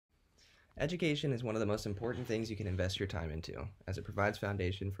Education is one of the most important things you can invest your time into, as it provides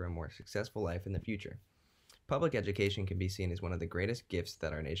foundation for a more successful life in the future. Public education can be seen as one of the greatest gifts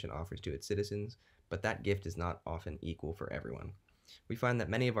that our nation offers to its citizens, but that gift is not often equal for everyone. We find that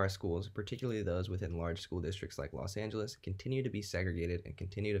many of our schools, particularly those within large school districts like Los Angeles, continue to be segregated and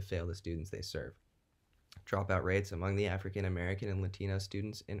continue to fail the students they serve. Dropout rates among the African American and Latino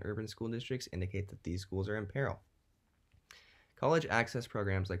students in urban school districts indicate that these schools are in peril. College access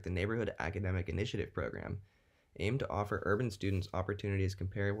programs like the Neighborhood Academic Initiative program aim to offer urban students opportunities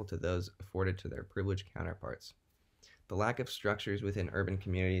comparable to those afforded to their privileged counterparts. The lack of structures within urban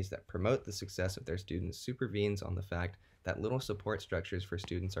communities that promote the success of their students supervenes on the fact that little support structures for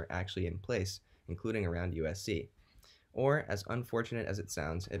students are actually in place, including around USC. Or, as unfortunate as it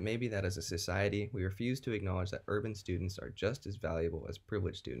sounds, it may be that as a society we refuse to acknowledge that urban students are just as valuable as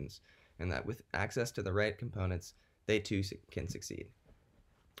privileged students, and that with access to the right components, they too can succeed.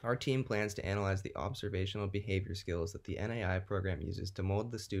 Our team plans to analyze the observational behavior skills that the NAI program uses to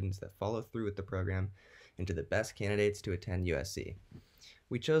mold the students that follow through with the program into the best candidates to attend USC.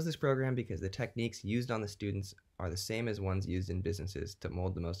 We chose this program because the techniques used on the students are the same as ones used in businesses to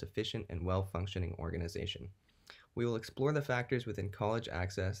mold the most efficient and well-functioning organization. We will explore the factors within college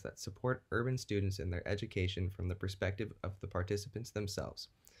access that support urban students in their education from the perspective of the participants themselves.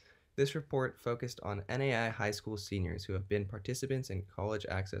 This report focused on NAI high school seniors who have been participants in college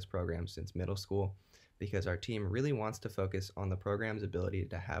access programs since middle school because our team really wants to focus on the program's ability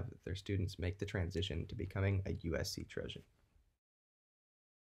to have their students make the transition to becoming a USC Trojan.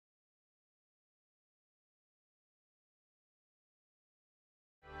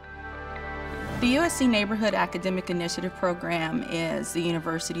 The USC Neighborhood Academic Initiative Program is the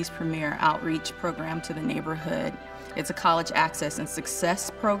university's premier outreach program to the neighborhood. It's a college access and success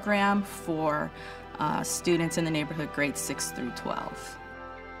program for students in the neighborhood grades 6 through 12.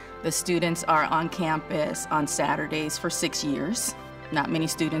 The students are on campus on Saturdays for 6 years. Not many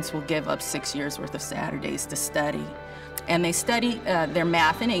students will give up 6 years worth of Saturdays to study. And they study their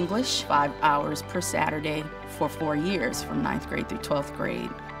math and English 5 hours per Saturday for 4 years, from 9th grade through 12th grade.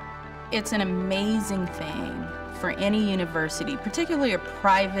 It's an amazing thing for any university, particularly a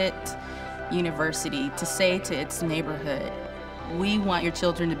private university, to say to its neighborhood, we want your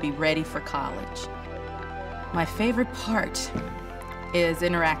children to be ready for college. My favorite part is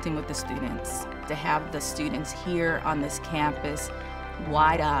interacting with the students, to have the students here on this campus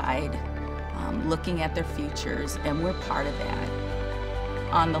wide-eyed, looking at their futures, and we're part of that.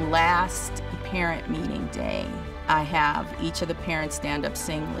 On the last parent meeting day, I have each of the parents stand up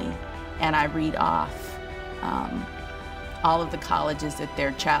singly, and I read off all of the colleges that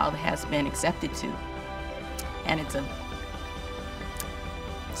their child has been accepted to. And it's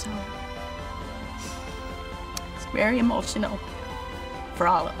very emotional for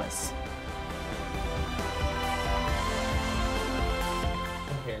all of us.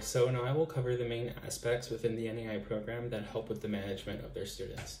 Okay, so now I will cover the main aspects within the NAI program that help with the management of their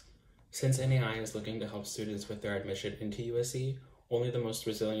students. Since NAI is looking to help students with their admission into USC, only the most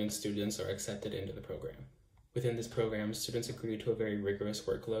resilient students are accepted into the program. Within this program, students agree to a very rigorous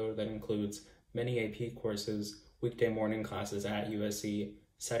workload that includes many AP courses, weekday morning classes at USC,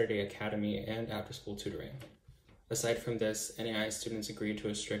 Saturday academy, and after-school tutoring. Aside from this, NAI students agree to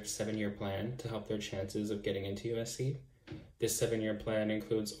a strict 7-year plan to help their chances of getting into USC. This 7-year plan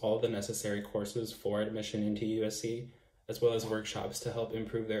includes all the necessary courses for admission into USC, as well as workshops to help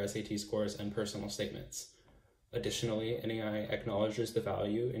improve their SAT scores and personal statements. Additionally, NAI acknowledges the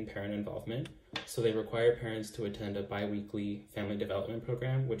value in parent involvement, so they require parents to attend a bi-weekly family development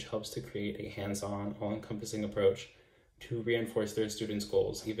program, which helps to create a hands-on, all-encompassing approach to reinforce their students'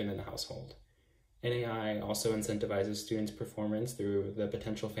 goals, even in the household. NAI also incentivizes students' performance through the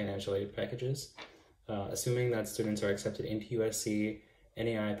potential financial aid packages. Assuming that students are accepted into USC,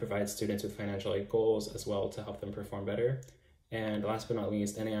 NAI provides students with financial aid goals as well to help them perform better. And last but not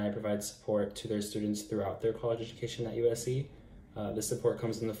least, NAI provides support to their students throughout their college education at USC. This support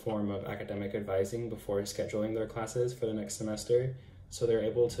comes in the form of academic advising before scheduling their classes for the next semester, so they're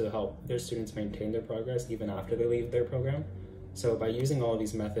able to help their students maintain their progress even after they leave their program. So by using all of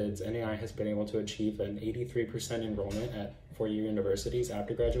these methods, NAI has been able to achieve an 83% enrollment at four-year universities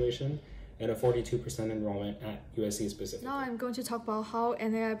after graduation, and a 42% enrollment at USC specifically. Now I'm going to talk about how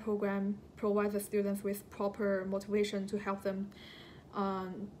NAI program provides the students with proper motivation to help them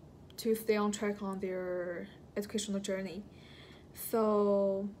to stay on track on their educational journey.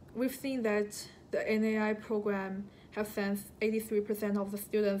 So we've seen that the NAI program have sent 83% of the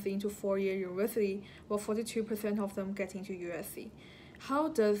students into four-year university, while 42% of them get into USC. How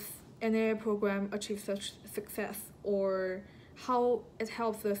does NAI program achieve such success, or how it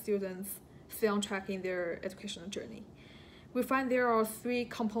helps the students stay on track in their educational journey. We find there are three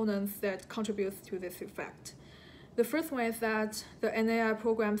components that contribute to this effect. The first one is that the NAI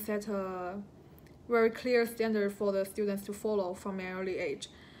program set a very clear standard for the students to follow from an early age.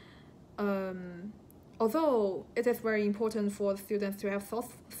 Although it is very important for the students to have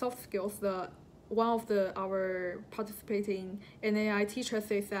soft skills, one of our participating NAI teachers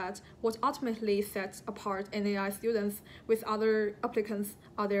says that what ultimately sets apart NAI students with other applicants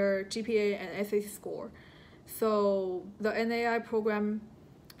are their GPA and SAT score. So the NAI program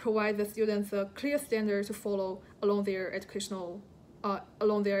provides the students a clear standard to follow along their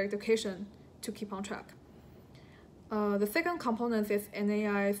education to keep on track. The second component is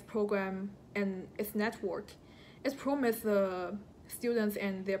NAI's program and its network. It promises the students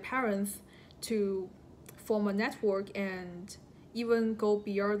and their parents to form a network and even go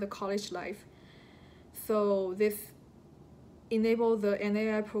beyond the college life. So this enables the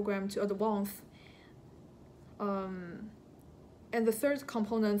NAI program to advance. And the third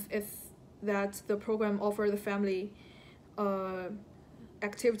component is that the program offers the family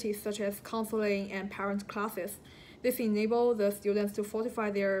activities such as counseling and parent classes. This enables the students to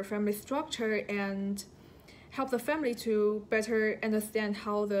fortify their family structure and help the family to better understand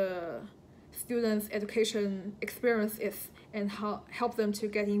how the students' education experience is and help them to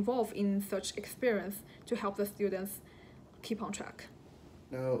get involved in such experience to help the students keep on track.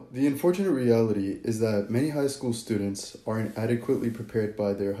 Now, the unfortunate reality is that many high school students aren't adequately prepared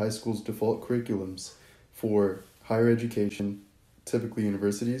by their high school's default curriculums for higher education, typically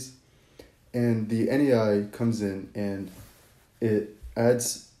universities, and the NEI comes in and it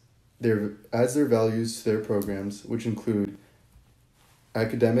adds their values to their programs, which include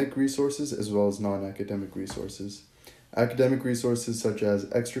academic resources as well as non-academic resources. Academic resources such as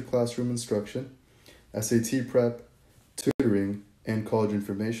extra classroom instruction, SAT prep, tutoring, and college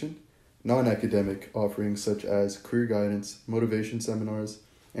information. Non-academic offerings such as career guidance, motivation seminars,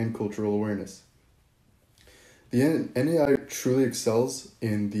 and cultural awareness. The NAI truly excels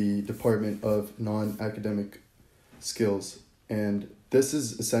in the department of non-academic skills, and this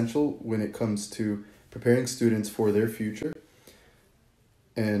is essential when it comes to preparing students for their future.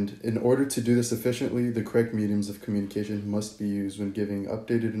 And in order to do this efficiently, the correct mediums of communication must be used when giving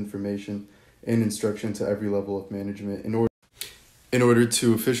updated information and instruction to every level of management in order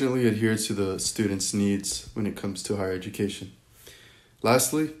to efficiently adhere to the students' needs when it comes to higher education.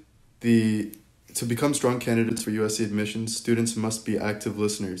 Lastly, to become strong candidates for USC admissions, students must be active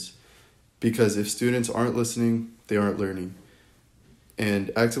listeners, because if students aren't listening, they aren't learning.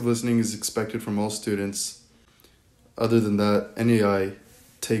 And active listening is expected from all students. Other than that, NAI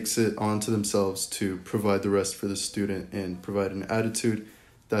takes it onto themselves to provide the rest for the student and provide an attitude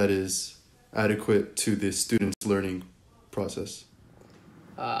that is adequate to the student's learning process.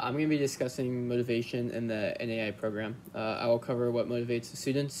 I'm going to be discussing motivation in the NAI program. I will cover what motivates the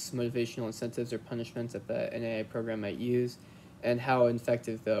students, motivational incentives or punishments that the NAI program might use, and how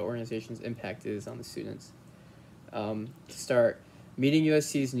effective the organization's impact is on the students. To start, meeting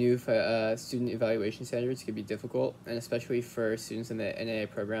USC's new student evaluation standards can be difficult, and especially for students in the NAI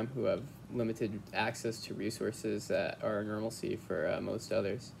program who have limited access to resources that are normalcy for most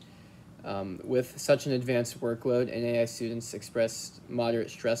others. With such an advanced workload, NAI students express moderate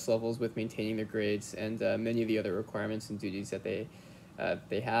stress levels with maintaining their grades and many of the other requirements and duties that they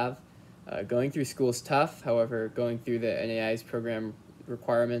have. Going through school is tough. However, going through the NAI's program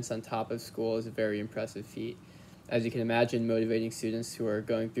requirements on top of school is a very impressive feat. As you can imagine, motivating students who are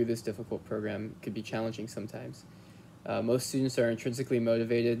going through this difficult program could be challenging sometimes. Most students are intrinsically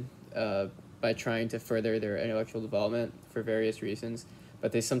motivated by trying to further their intellectual development for various reasons,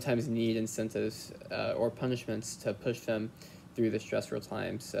 but they sometimes need incentives or punishments to push them through the stressful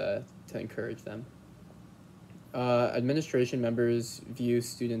times to encourage them. Administration members view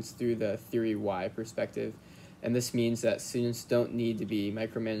students through the theory why perspective, and this means that students don't need to be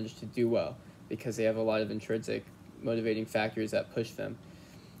micromanaged to do well because they have a lot of intrinsic motivating factors that push them.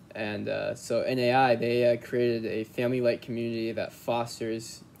 And so NAI, they created a family-like community that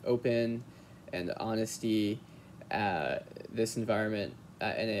fosters open and honesty this environment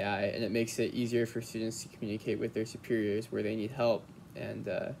at NAI, and it makes it easier for students to communicate with their superiors where they need help, and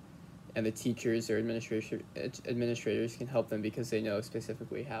the teachers or administrators can help them because they know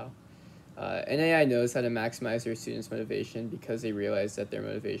specifically how. NAI knows how to maximize their students' motivation because they realize that their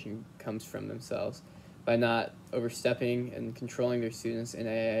motivation comes from themselves. By not overstepping and controlling their students,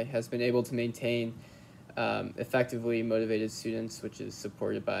 NAI has been able to maintain effectively motivated students, which is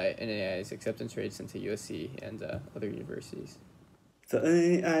supported by NAI's acceptance rates into USC and other universities. The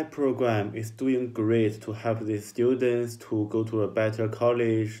NAI program is doing great to help these students to go to a better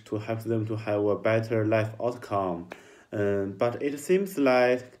college, to help them to have a better life outcome. But it seems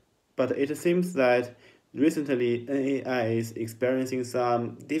that recently NAI is experiencing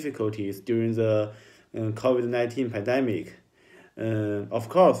some difficulties during the COVID-19 pandemic. Of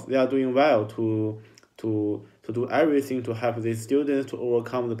course, they are doing well to do everything to help these students to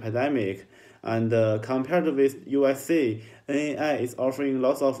overcome the pandemic. And compared with USC, NAI is offering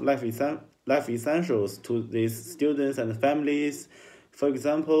lots of life essentials to these students and families. For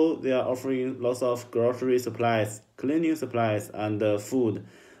example, they are offering lots of grocery supplies, cleaning supplies, and food.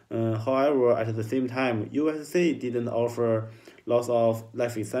 However, at the same time, USC didn't offer lots of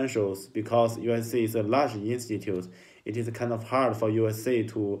life essentials because USC is a large institute. It is kind of hard for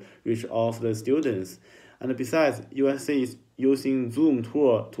USC to reach all of the students. And besides, USC is using Zoom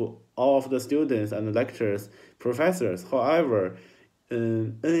tour to all of the students and lecturers, professors. However,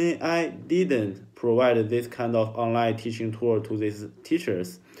 NAI didn't provide this kind of online teaching tour to these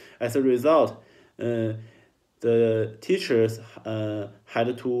teachers. As a result, the teachers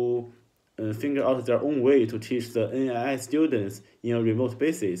had to figure out their own way to teach the NAI students in a remote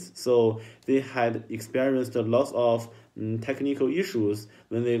basis. So they had experienced lots of technical issues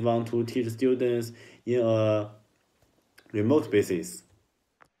when they want to teach students in a remote basis.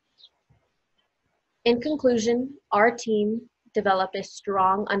 In conclusion, our team developed a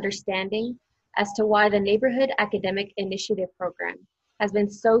strong understanding as to why the Neighborhood Academic Initiative Program has been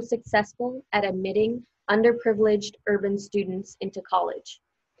so successful at admitting underprivileged urban students into college.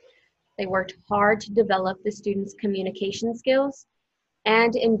 They worked hard to develop the students' communication skills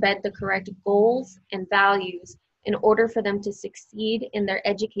and embed the correct goals and values in order for them to succeed in their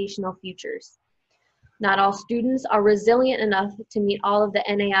educational futures. Not all students are resilient enough to meet all of the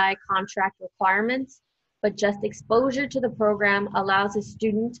NAI contract requirements, but just exposure to the program allows a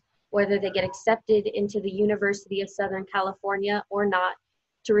student, whether they get accepted into the University of Southern California or not,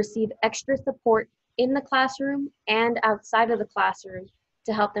 to receive extra support in the classroom and outside of the classroom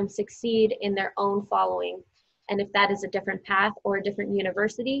to help them succeed in their own following. And if that is a different path or a different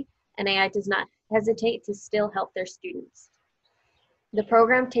university, NAI does not hesitate to still help their students. The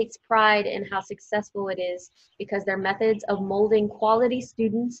program takes pride in how successful it is because their methods of molding quality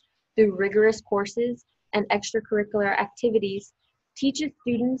students through rigorous courses and extracurricular activities teaches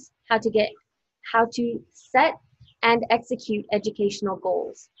students how to set and execute educational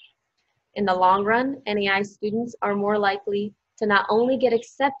goals. In the long run, NAI students are more likely to not only get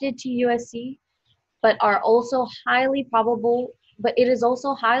accepted to USC, but it is also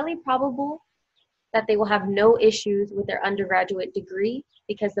highly probable that they will have no issues with their undergraduate degree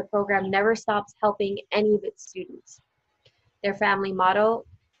because the program never stops helping any of its students. Their family motto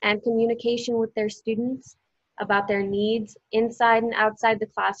and communication with their students about their needs inside and outside the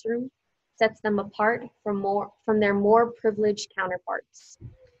classroom sets them apart from their more privileged counterparts.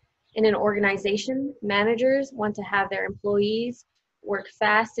 In an organization, managers want to have their employees work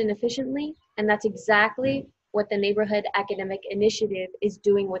fast and efficiently, and that's exactly what the Neighborhood Academic Initiative is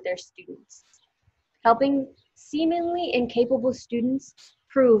doing with their students. Helping seemingly incapable students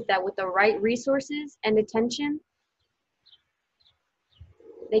prove that with the right resources and attention,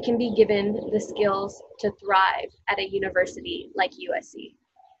 they can be given the skills to thrive at a university like USC.